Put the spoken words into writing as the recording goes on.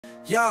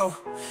Yo,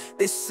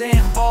 this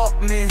ain't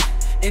Altman.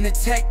 In the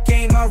tech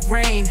game I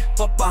reign,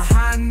 but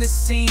behind the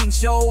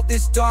scenes, yo,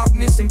 there's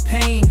darkness and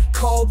pain.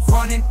 Cold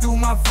running through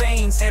my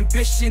veins,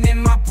 ambition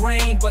in my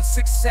brain. But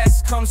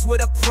success comes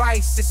with a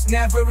price, it's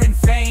never in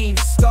vain.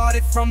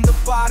 Started from the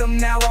bottom,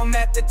 now I'm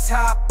at the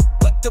top.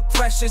 But the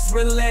pressure's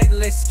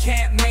relentless,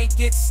 can't make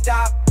it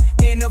stop.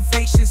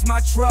 Innovation's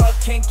my drug,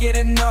 can't get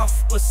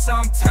enough. But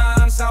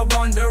sometimes I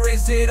wonder,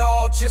 is it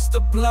all just a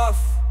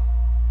bluff?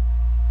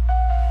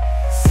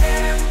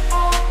 Sam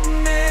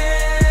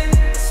Altman,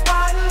 the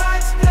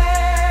spotlight's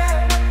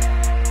glare,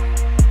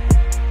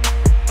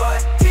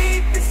 but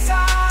deep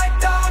inside,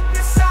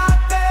 darkness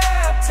out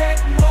there.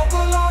 Tech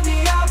mogul on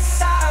the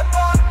outside,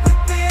 but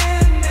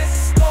within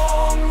this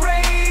storm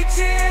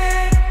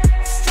raging,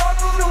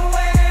 struggle to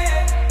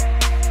win.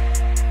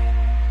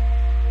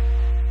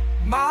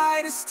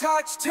 Midas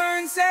touch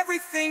turns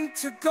everything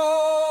to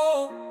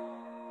gold.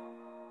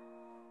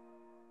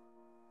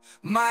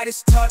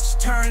 Midas touch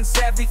turns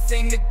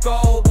everything to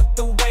gold, but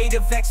the weight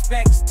of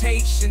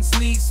expectations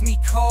leaves me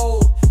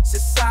cold.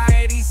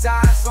 Society's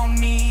eyes on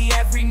me,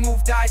 every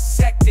move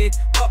dissected,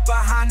 but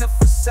behind the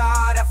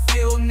facade I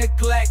feel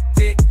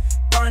neglected.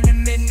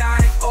 Burning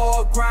midnight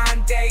oil,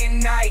 grind day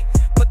and night,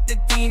 but the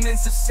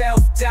demons of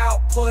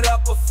self-doubt put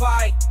up a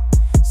fight.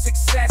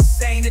 Success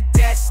ain't a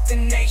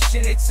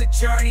destination, it's a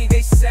journey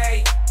they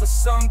say, but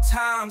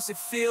sometimes it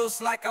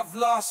feels like I've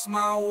lost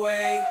my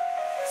way.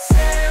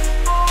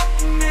 Sam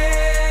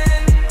Altman.